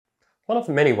One of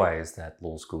the many ways that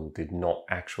law school did not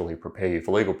actually prepare you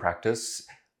for legal practice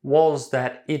was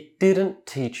that it didn't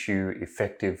teach you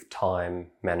effective time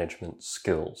management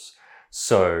skills.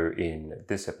 So in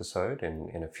this episode,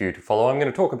 in a few to follow, I'm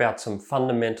going to talk about some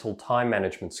fundamental time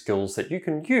management skills that you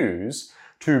can use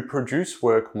to produce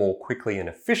work more quickly and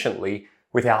efficiently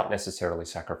without necessarily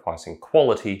sacrificing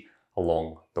quality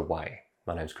along the way.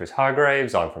 My name's Chris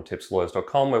Hargraves. I'm from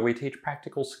tipslawyers.com, where we teach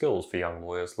practical skills for young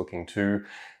lawyers looking to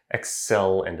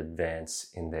excel and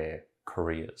advance in their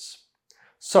careers.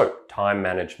 So, time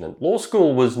management. Law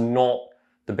school was not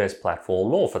the best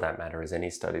platform, nor for that matter is any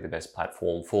study the best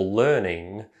platform for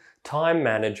learning time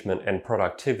management and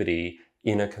productivity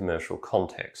in a commercial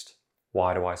context.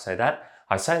 Why do I say that?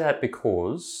 I say that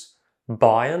because,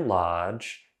 by and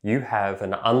large, you have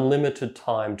an unlimited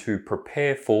time to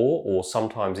prepare for, or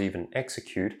sometimes even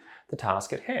execute, the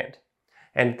task at hand.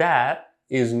 And that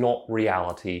is not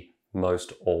reality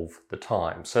most of the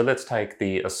time. So let's take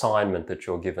the assignment that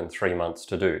you're given 3 months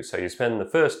to do. So you spend the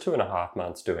first 2.5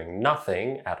 months doing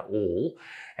nothing at all,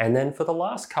 and then for the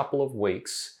last couple of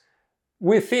weeks,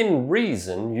 within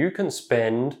reason, you can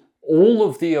spend all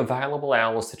of the available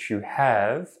hours that you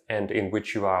have and in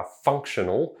which you are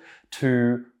functional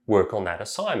to work on that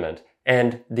assignment.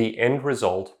 And the end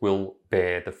result will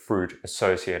bear the fruit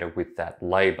associated with that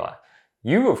labor.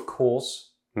 You, of course,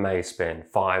 may spend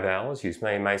 5 hours, you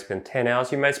may spend 10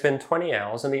 hours, you may spend 20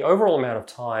 hours, and the overall amount of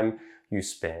time you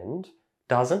spend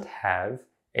doesn't have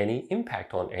any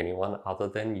impact on anyone other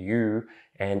than you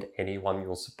and anyone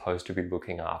you're supposed to be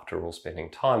looking after or spending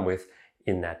time with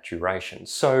in that duration.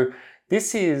 So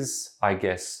this is, I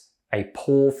guess, a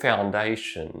poor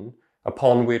foundation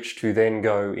upon which to then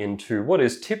go into what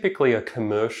is typically a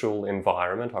commercial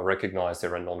environment. I recognize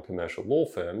there are non-commercial law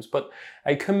firms, but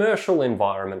a commercial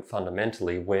environment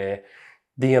fundamentally where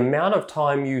the amount of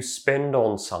time you spend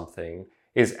on something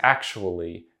is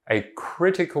actually a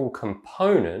critical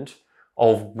component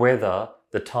of whether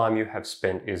the time you have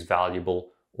spent is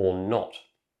valuable or not.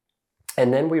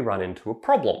 And then we run into a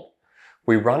problem.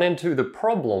 We run into the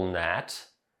problem that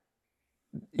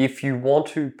if you want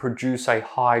to produce a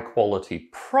high quality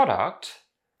product,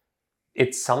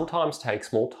 it sometimes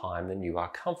takes more time than you are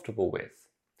comfortable with.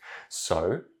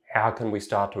 So, how can we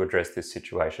start to address this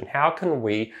situation? How can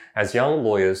we, as young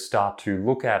lawyers, start to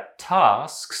look at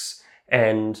tasks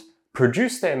and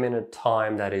produce them in a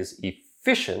time that is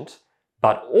efficient,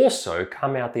 but also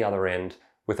come out the other end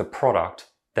with a product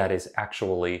that is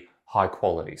actually high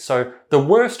quality? So, the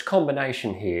worst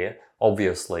combination here,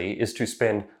 obviously, is to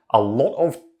spend a lot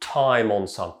of time on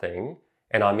something,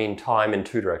 and I mean time in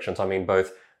two directions. I mean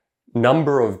both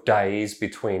number of days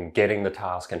between getting the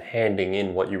task and handing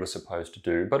in what you were supposed to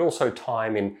do, but also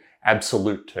time in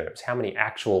absolute terms. How many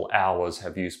actual hours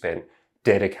have you spent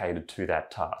dedicated to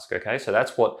that task? Okay, so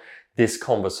that's what this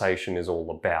conversation is all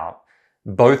about.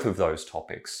 Both of those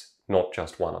topics, not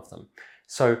just one of them.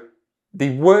 So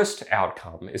the worst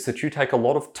outcome is that you take a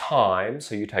lot of time,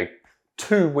 so you take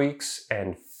 2 weeks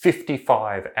and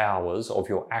 55 hours of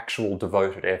your actual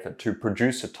devoted effort to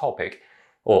produce a topic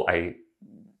or a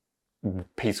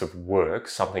piece of work,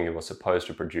 something you were supposed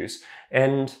to produce.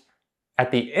 And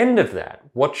at the end of that,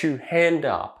 what you hand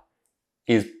up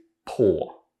is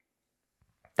poor.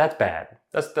 That's bad.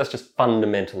 That's just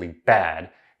fundamentally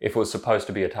bad if it was supposed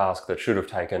to be a task that should have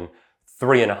taken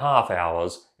 3.5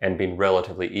 hours and been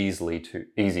relatively easy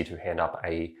to hand up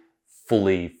a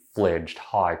fully fledged,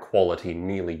 high quality,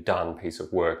 nearly done piece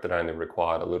of work that only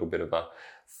required a little bit of a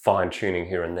fine tuning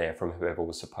here and there from whoever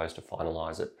was supposed to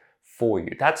finalize it for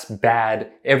you. That's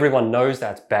bad. Everyone knows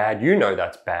that's bad. You know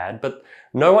that's bad, but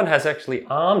no one has actually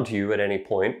armed you at any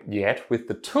point yet with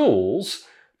the tools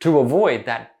to avoid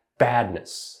that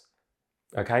badness.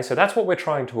 Okay, so that's what we're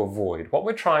trying to avoid. What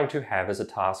we're trying to have is a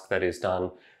task that is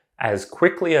done as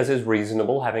quickly as is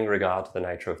reasonable, having regard to the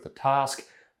nature of the task,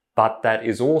 but that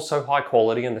is also high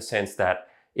quality in the sense that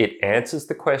it answers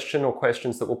the question or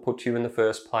questions that were put to you in the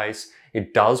first place.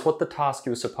 It does what the task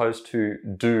you were supposed to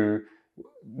do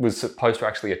was supposed to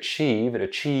actually achieve. It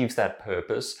achieves that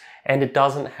purpose, and it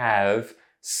doesn't have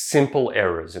simple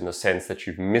errors in the sense that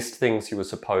you've missed things you were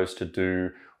supposed to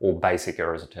do or basic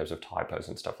errors in terms of typos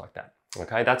and stuff like that.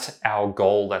 Okay, that's our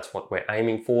goal. That's what we're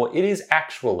aiming for. It is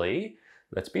actually,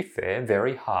 let's be fair,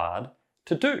 very hard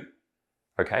to do.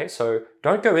 Okay, so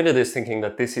don't go into this thinking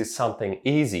that this is something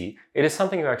easy. It is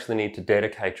something you actually need to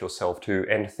dedicate yourself to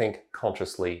and think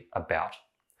consciously about.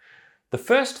 The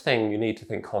first thing you need to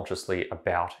think consciously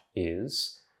about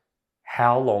is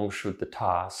how long should the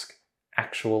task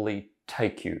actually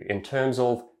take you in terms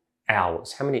of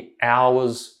hours? How many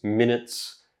hours,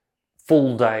 minutes,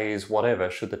 full days, whatever,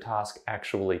 should the task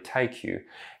actually take you.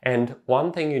 And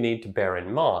one thing you need to bear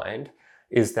in mind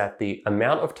is that the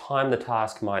amount of time the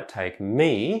task might take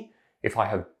me, if I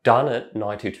have done it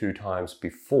 92 times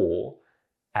before,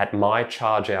 at my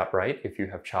charge out rate, if you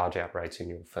have charge out rates in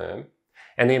your firm,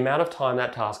 and the amount of time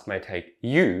that task may take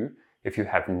you, if you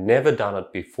have never done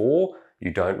it before,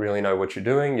 you don't really know what you're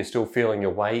doing, you're still feeling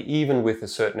your way, even with a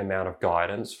certain amount of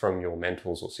guidance from your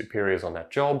mentors or superiors on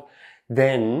that job,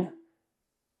 then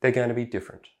they're going to be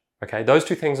different. Okay, those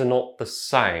two things are not the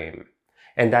same.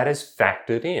 And that is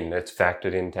factored in. It's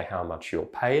factored into how much you're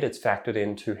paid. It's factored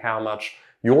into how much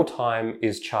your time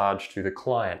is charged to the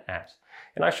client at.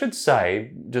 And I should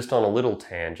say, just on a little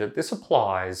tangent, this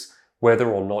applies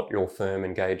whether or not your firm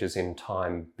engages in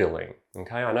time billing.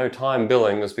 Okay, I know time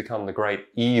billing has become the great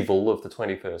evil of the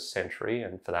 21st century,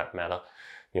 and for that matter,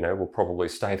 will probably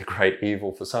stay the great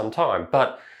evil for some time.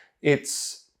 But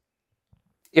it's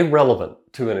irrelevant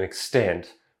to an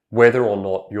extent whether or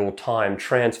not your time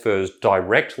transfers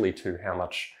directly to how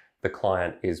much the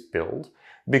client is billed,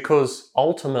 because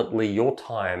ultimately your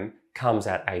time comes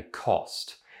at a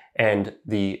cost. And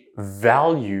the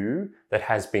value that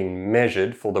has been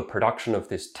measured for the production of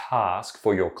this task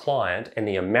for your client and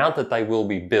the amount that they will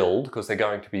be billed, because they're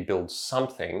going to be billed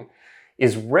something,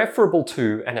 is referable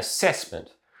to an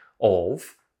assessment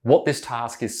of what this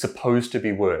task is supposed to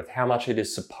be worth, how much it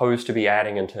is supposed to be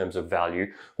adding in terms of value,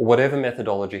 or whatever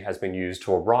methodology has been used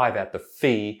to arrive at the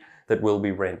fee that will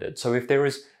be rendered. So if there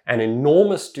is an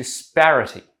enormous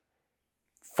disparity,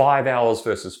 5 hours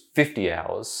versus 50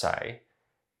 hours, say,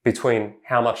 between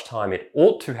how much time it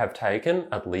ought to have taken,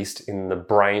 at least in the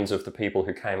brains of the people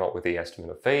who came up with the estimate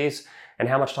of fees, and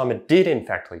how much time it did in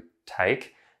fact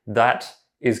take, that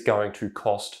is going to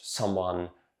cost someone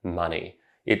money.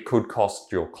 It could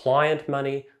cost your client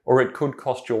money, or it could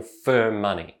cost your firm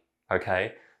money,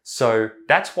 okay? So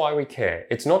that's why we care.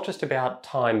 It's not just about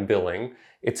time billing,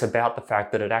 it's about the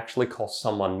fact that it actually costs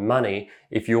someone money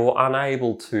if you're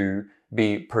unable to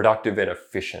be productive and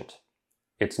efficient.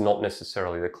 It's not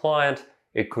necessarily the client,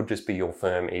 it could just be your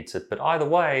firm eats it. But either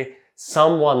way,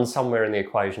 someone somewhere in the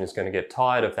equation is going to get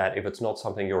tired of that if it's not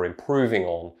something you're improving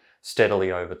on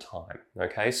steadily over time,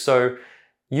 okay? So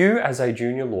you as a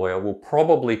junior lawyer will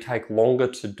probably take longer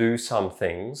to do some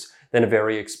things than a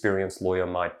very experienced lawyer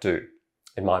might do.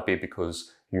 It might be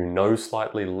because you know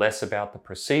slightly less about the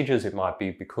procedures. It might be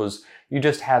because you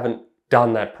just haven't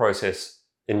done that process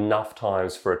enough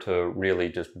times for it to really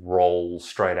just roll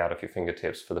straight out of your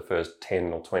fingertips for the first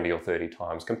 10 or 20 or 30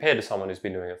 times compared to someone who's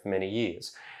been doing it for many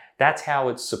years. That's how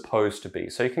it's supposed to be.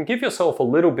 So you can give yourself a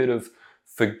little bit of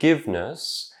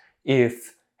forgiveness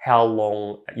if how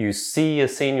long you see a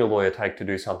senior lawyer take to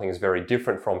do something is very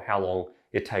different from how long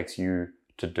it takes you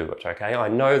to do it, okay? I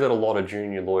know that a lot of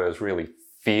junior lawyers really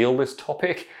feel this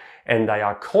topic and they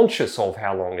are conscious of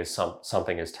how long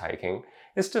something is taking.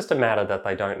 It's just a matter that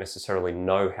they don't necessarily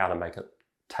know how to make it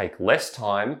take less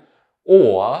time,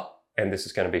 or, and this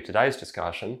is going to be today's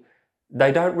discussion,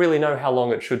 they don't really know how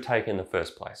long it should take in the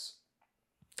first place.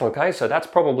 Okay, so that's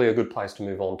probably a good place to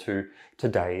move on to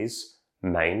today's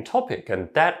main topic, and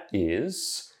that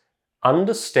is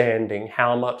understanding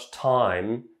how much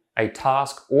time a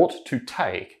task ought to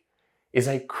take is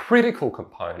a critical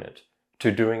component to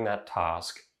doing that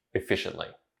task efficiently.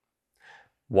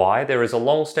 Why? There is a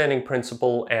long-standing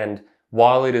principle, and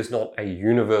while it is not a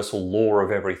universal law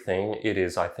of everything, it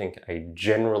is, I think, a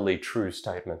generally true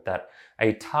statement that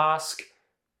a task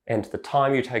and the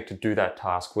time you take to do that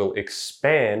task will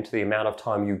expand to the amount of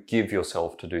time you give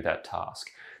yourself to do that task.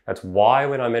 That's why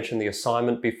when I mentioned the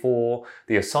assignment before,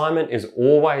 the assignment is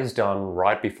always done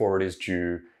right before it is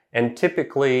due and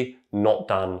typically not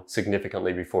done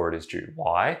significantly before it is due.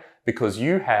 Why? Because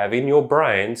you have in your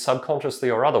brain, subconsciously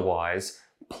or otherwise,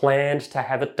 planned to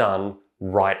have it done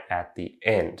right at the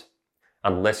end,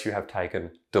 unless you have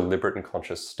taken deliberate and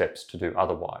conscious steps to do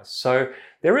otherwise. So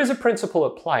there is a principle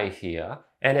at play here,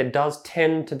 and it does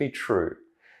tend to be true.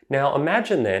 Now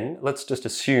imagine then, let's just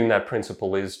assume that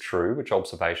principle is true, which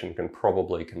observation can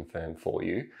probably confirm for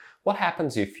you. What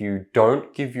happens if you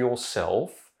don't give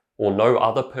yourself, or no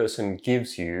other person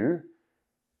gives you,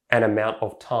 an amount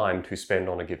of time to spend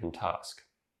on a given task?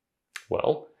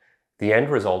 Well, the end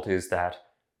result is that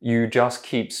you just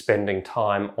keep spending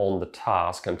time on the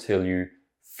task until you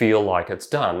feel like it's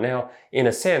done. Now, in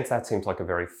a sense, that seems like a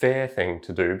very fair thing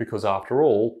to do because after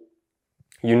all,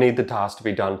 you need the task to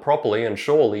be done properly and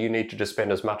surely you need to just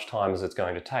spend as much time as it's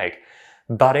going to take.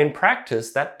 But in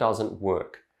practice, that doesn't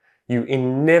work. You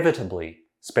inevitably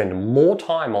spend more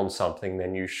time on something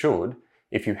than you should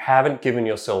if you haven't given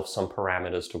yourself some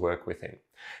parameters to work within.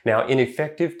 Now, in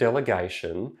effective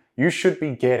delegation, you should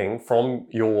be getting from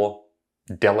your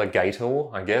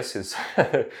delegator, I guess, is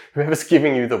whoever's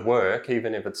giving you the work,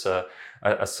 even if it's a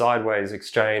sideways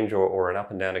exchange or an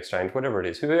up and down exchange, whatever it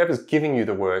is, whoever's giving you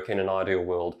the work in an ideal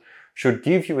world should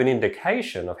give you an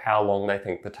indication of how long they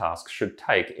think the task should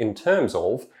take in terms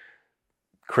of,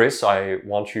 Chris, I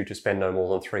want you to spend no more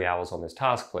than 3 hours on this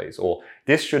task, please. Or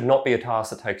this should not be a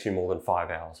task that takes you more than 5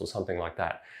 hours or something like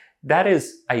that. That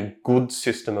is a good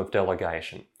system of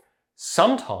delegation.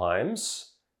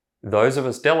 Sometimes those of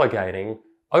us delegating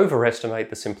overestimate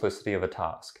the simplicity of a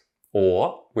task,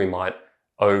 or we might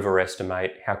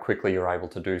overestimate how quickly you're able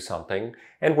to do something,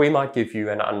 and we might give you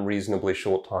an unreasonably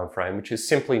short time frame, which is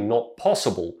simply not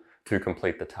possible to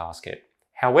complete the task in.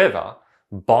 However,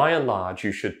 by and large,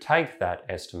 you should take that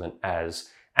estimate as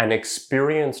an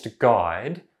experienced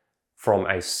guide from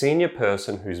a senior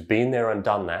person who's been there and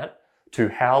done that to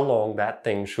how long that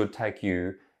thing should take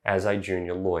you as a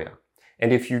junior lawyer.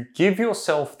 And if you give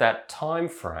yourself that time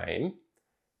frame,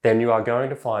 then you are going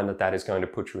to find that that is going to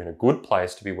put you in a good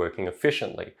place to be working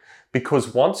efficiently.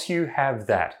 Because once you have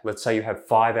that, let's say you have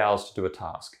 5 hours to do a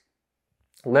task.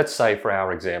 Let's say for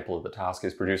our example, the task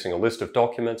is producing a list of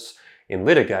documents in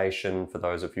litigation. For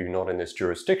those of you not in this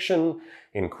jurisdiction,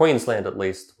 in Queensland at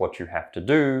least, what you have to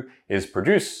do is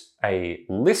produce a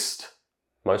list,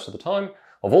 most of the time,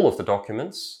 of all of the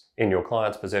documents in your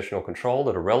client's possession or control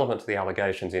that are relevant to the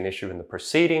allegations in issue in the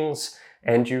proceedings,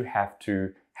 and you have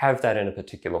to have that in a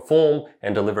particular form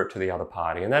and deliver it to the other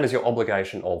party. And that is your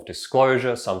obligation of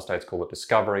disclosure. Some states call it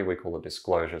discovery, we call it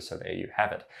disclosure, so there you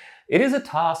have it. It is a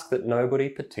task that nobody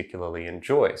particularly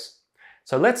enjoys.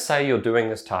 So let's say you're doing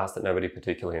this task that nobody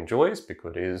particularly enjoys,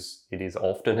 because it is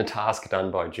often a task done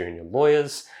by junior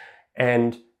lawyers,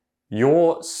 and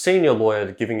your senior lawyer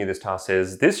giving you this task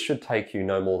says, this should take you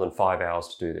no more than 5 hours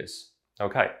to do this.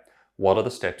 Okay, what are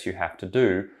the steps you have to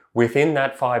do within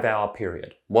that 5 hour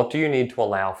period? What do you need to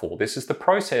allow for? This is the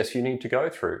process you need to go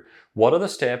through. What are the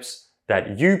steps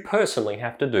that you personally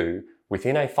have to do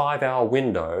within a 5 hour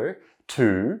window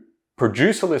to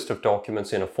produce a list of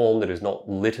documents in a form that is not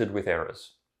littered with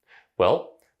errors?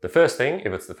 Well, the first thing,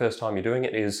 if it's the first time you're doing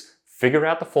it, is figure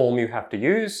out the form you have to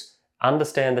use,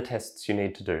 understand the tests you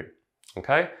need to do.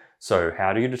 Okay? So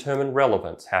how do you determine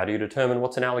relevance? How do you determine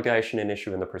what's an allegation in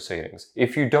issue in the proceedings?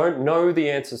 If you don't know the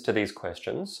answers to these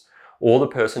questions, or the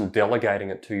person delegating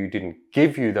it to you didn't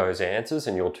give you those answers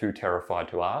and you're too terrified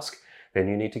to ask, then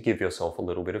you need to give yourself a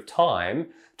little bit of time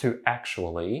to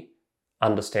actually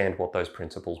understand what those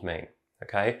principles mean.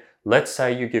 Okay? Let's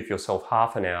say you give yourself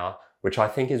half an hour, which I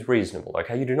think is reasonable.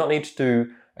 Okay? You do not need to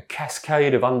do a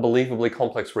cascade of unbelievably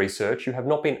complex research. You have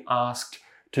not been asked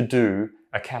to do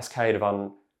a cascade of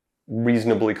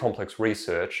unreasonably complex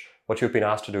research. What you've been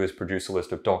asked to do is produce a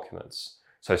list of documents.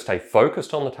 So stay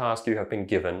focused on the task you have been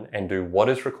given and do what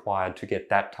is required to get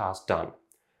that task done.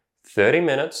 30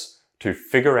 minutes to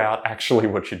figure out actually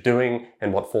what you're doing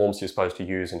and what forms you're supposed to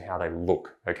use and how they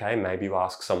look. Okay, maybe you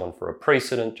ask someone for a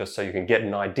precedent just so you can get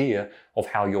an idea of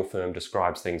how your firm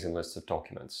describes things in lists of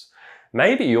documents.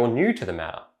 Maybe you're new to the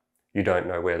matter. You don't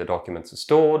know where the documents are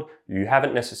stored. You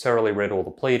haven't necessarily read all the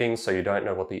pleadings, so you don't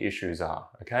know what the issues are,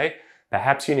 okay?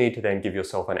 Perhaps you need to then give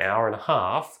yourself an hour and a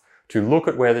half to look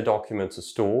at where the documents are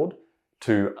stored,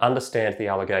 to understand the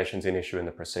allegations in issue in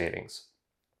the proceedings.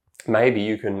 Maybe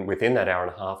you can, within that hour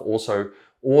and a half, also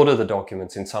order the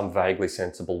documents in some vaguely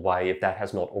sensible way if that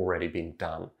has not already been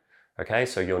done, okay?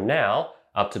 So you're now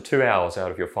up to 2 hours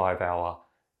out of your 5 hour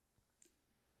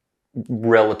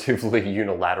relatively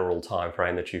unilateral time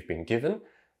frame that you've been given.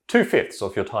 2/5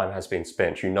 of your time has been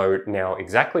spent. You know now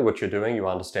exactly what you're doing. You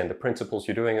understand the principles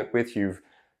you're doing it with. You've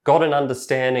got an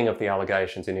understanding of the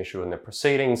allegations in issue in the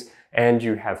proceedings, and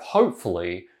you have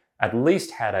hopefully at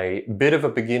least had a bit of a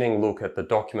beginning look at the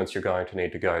documents you're going to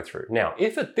need to go through. Now,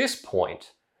 if at this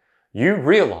point you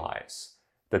realize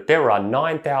that there are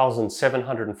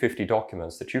 9,750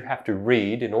 documents that you have to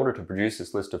read in order to produce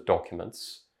this list of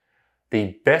documents,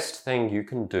 the best thing you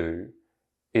can do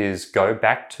is go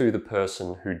back to the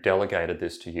person who delegated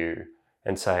this to you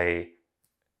and say,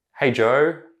 hey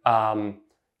Joe,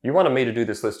 you wanted me to do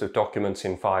this list of documents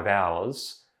in 5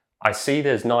 hours. I see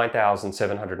there's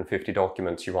 9,750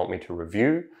 documents you want me to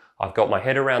review. I've got my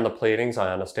head around the pleadings,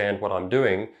 I understand what I'm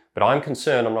doing, but I'm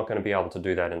concerned I'm not going to be able to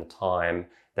do that in the time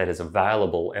that is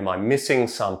available. Am I missing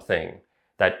something?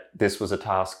 That this was a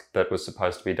task that was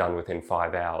supposed to be done within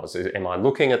 5 hours? Am I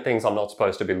looking at things I'm not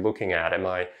supposed to be looking at? Am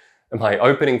I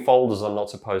opening folders I'm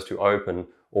not supposed to open?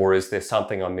 Or is there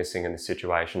something I'm missing in this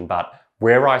situation? But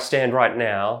where I stand right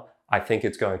now, I think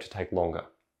it's going to take longer.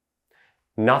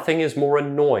 Nothing is more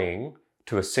annoying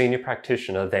to a senior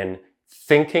practitioner than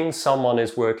thinking someone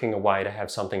is working away to have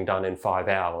something done in 5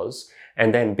 hours,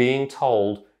 and then being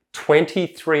told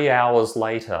 23 hours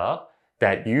later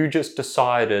that you just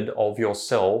decided of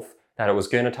yourself that it was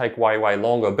going to take way, way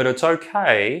longer, but it's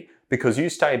okay because you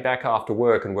stayed back after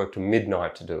work and worked till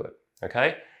midnight to do it,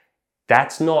 okay?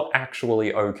 That's not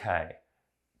actually okay.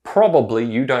 Probably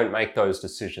you don't make those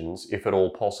decisions if at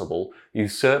all possible. You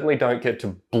certainly don't get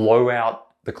to blow out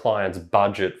the client's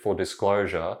budget for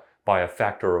disclosure by a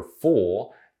factor of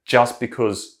 4 just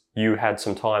because you had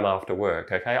some time after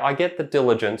work, okay? I get the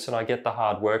diligence and I get the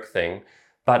hard work thing,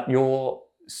 but your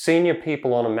senior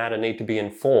people on a matter need to be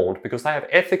informed because they have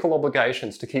ethical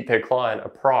obligations to keep their client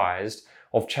apprised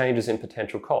of changes in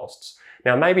potential costs.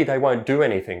 Now, maybe they won't do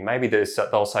anything. Maybe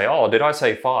they'll say, oh, did I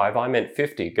say 5? I meant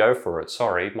 50. Go for it.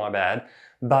 Sorry, my bad.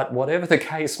 But whatever the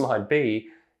case might be,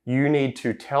 you need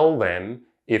to tell them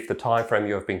if the time frame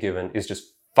you have been given is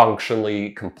just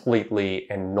functionally, completely,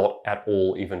 and not at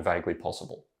all even vaguely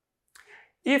possible.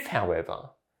 If, however,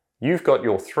 you've got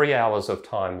your 3 hours of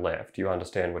time left, you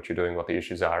understand what you're doing, what the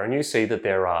issues are, and you see that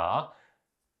there are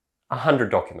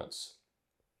 100 documents.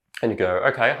 And you go,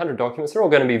 okay, 100 documents, they're all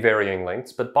going to be varying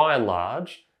lengths, but by and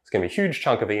large, it's going to be a huge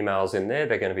chunk of emails in there.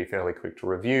 They're going to be fairly quick to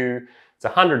review. It's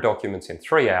 100 documents in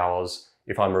 3 hours.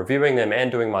 If I'm reviewing them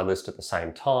and doing my list at the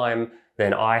same time,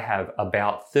 then I have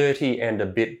about 30 and a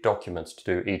bit documents to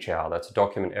do each hour. That's a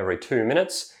document every 2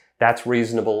 minutes. That's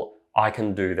reasonable. I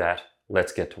can do that.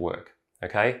 Let's get to work,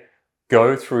 okay?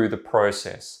 Go through the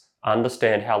process.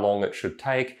 Understand how long it should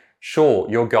take. Sure,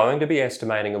 you're going to be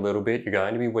estimating a little bit, you're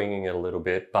going to be winging it a little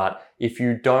bit, but if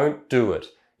you don't do it,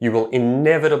 you will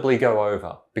inevitably go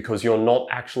over because you're not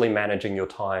actually managing your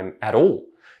time at all.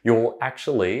 You're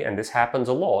actually, and this happens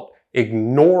a lot,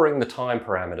 ignoring the time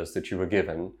parameters that you were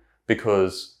given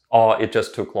because, oh, it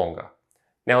just took longer.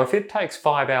 Now, if it takes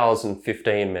 5 hours and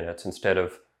 15 minutes instead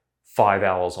of 5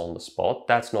 hours on the spot,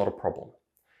 that's not a problem.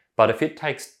 But if it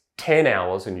takes 10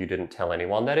 hours and you didn't tell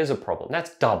anyone, that is a problem.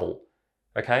 That's double.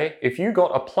 Okay, if you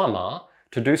got a plumber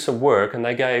to do some work and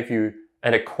they gave you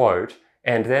a quote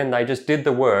and then they just did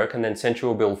the work and then sent you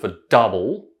a bill for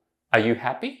double, are you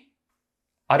happy?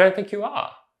 I don't think you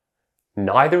are.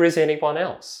 Neither is anyone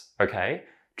else, okay?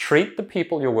 Treat the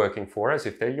people you're working for as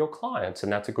if they're your clients,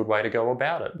 and that's a good way to go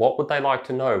about it. What would they like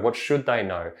to know? What should they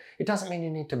know? It doesn't mean you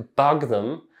need to bug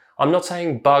them. I'm not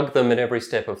saying bug them at every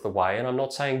step of the way, and I'm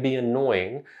not saying be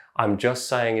annoying. I'm just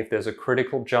saying if there's a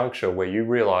critical juncture where you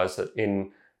realize that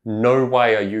in no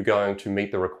way are you going to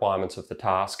meet the requirements of the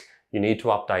task, you need to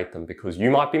update them because you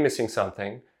might be missing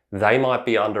something, they might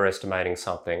be underestimating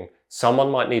something, someone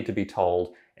might need to be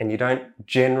told, and you don't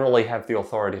generally have the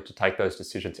authority to take those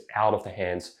decisions out of the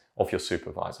hands of your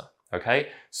supervisor, okay?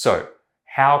 So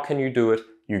how can you do it?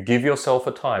 You give yourself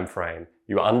a time frame,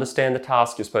 you understand the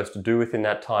task you're supposed to do within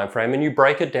that time frame, and you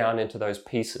break it down into those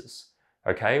pieces.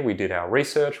 Okay, we did our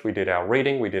research, we did our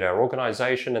reading, we did our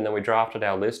organization, and then we drafted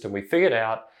our list and we figured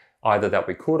out either that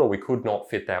we could or we could not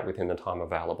fit that within the time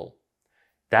available.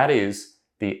 That is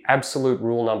the absolute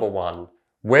rule number 1,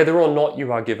 whether or not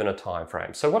you are given a time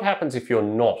frame. So what happens if you're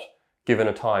not given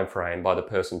a time frame by the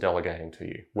person delegating to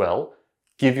you? Well,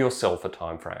 give yourself a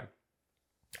time frame.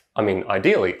 I mean,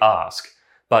 ideally ask.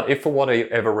 But if for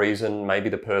whatever reason, maybe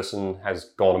the person has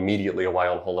gone immediately away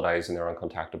on holidays and they're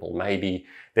uncontactable, maybe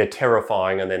they're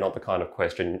terrifying and they're not the kind of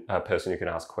person you can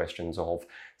ask questions of.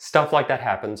 Stuff like that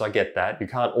happens, I get that. You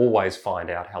can't always find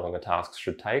out how long a task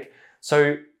should take.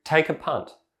 So take a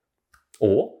punt.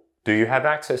 Or do you have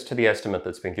access to the estimate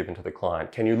that's been given to the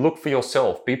client? Can you look for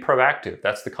yourself? Be proactive.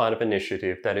 That's the kind of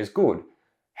initiative that is good.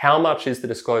 How much is the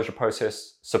disclosure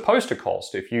process supposed to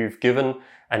cost? If you've given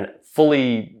a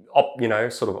fully,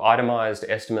 sort of itemized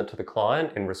estimate to the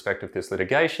client in respect of this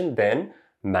litigation, then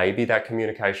maybe that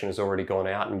communication has already gone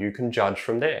out and you can judge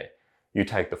from there. You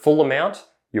take the full amount,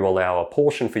 you allow a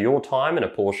portion for your time and a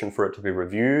portion for it to be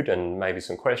reviewed and maybe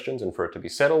some questions and for it to be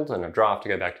settled and a draft to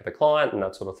go back to the client and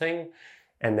that sort of thing.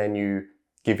 And then you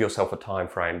give yourself a time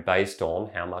frame based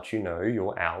on how much you know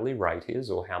your hourly rate is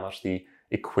or how much the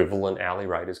equivalent hourly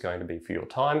rate is going to be for your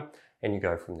time, and you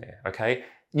go from there, okay?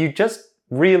 You just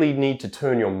really need to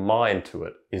turn your mind to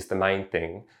it is the main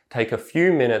thing. Take a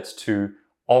few minutes to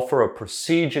offer a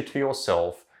procedure to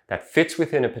yourself that fits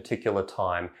within a particular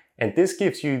time, and this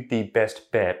gives you the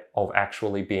best bet of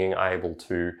actually being able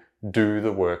to do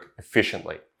the work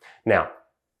efficiently. Now,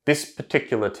 this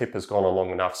particular tip has gone on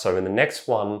long enough, so in the next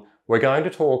one, we're going to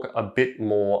talk a bit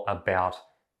more about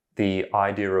the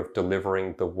idea of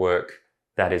delivering the work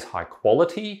that is high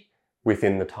quality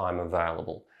within the time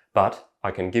available. But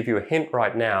I can give you a hint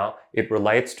right now, it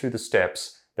relates to the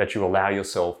steps that you allow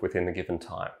yourself within the given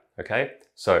time. Okay,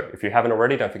 so if you haven't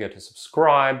already, don't forget to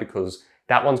subscribe, because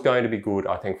that one's going to be good,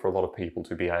 I think, for a lot of people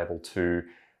to be able to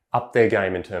up their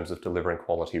game in terms of delivering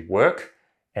quality work.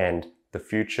 And the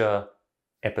future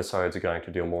episodes are going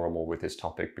to deal more and more with this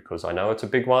topic, because I know it's a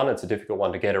big one, it's a difficult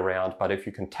one to get around, but if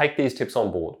you can take these tips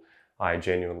on board, I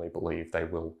genuinely believe they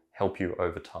will help you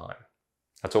over time.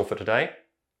 That's all for today.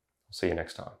 I'll see you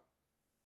next time.